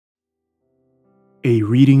A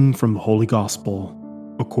reading from the Holy Gospel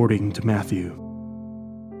according to Matthew.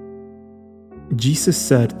 Jesus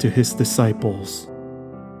said to his disciples,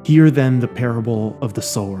 "Hear then the parable of the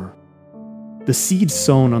sower. The seed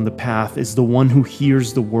sown on the path is the one who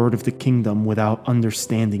hears the word of the kingdom without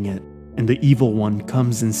understanding it, and the evil one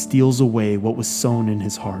comes and steals away what was sown in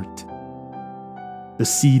his heart. The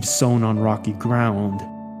seed sown on rocky ground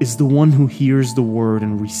is the one who hears the word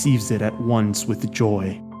and receives it at once with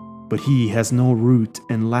joy. But he has no root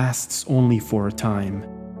and lasts only for a time.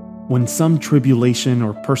 When some tribulation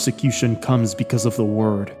or persecution comes because of the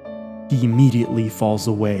word, he immediately falls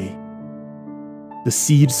away. The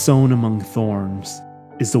seed sown among thorns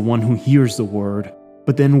is the one who hears the word,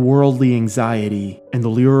 but then worldly anxiety and the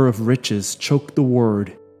lure of riches choke the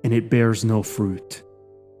word, and it bears no fruit.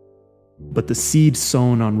 But the seed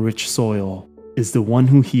sown on rich soil is the one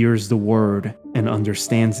who hears the word and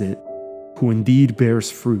understands it, who indeed bears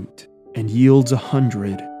fruit and yields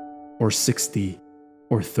 100 or 60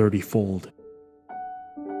 or 30-fold.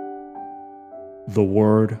 The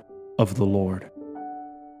word of the Lord.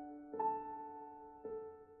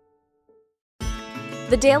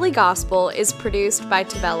 The Daily Gospel is produced by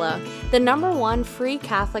Tabella, the #1 free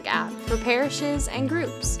Catholic app for parishes and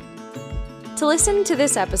groups. To listen to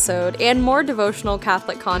this episode and more devotional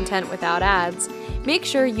Catholic content without ads, make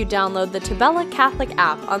sure you download the Tabella Catholic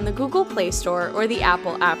app on the Google Play Store or the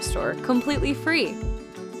Apple App Store, completely free.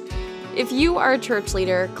 If you are a church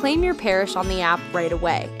leader, claim your parish on the app right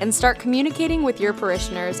away and start communicating with your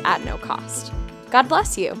parishioners at no cost. God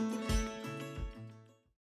bless you.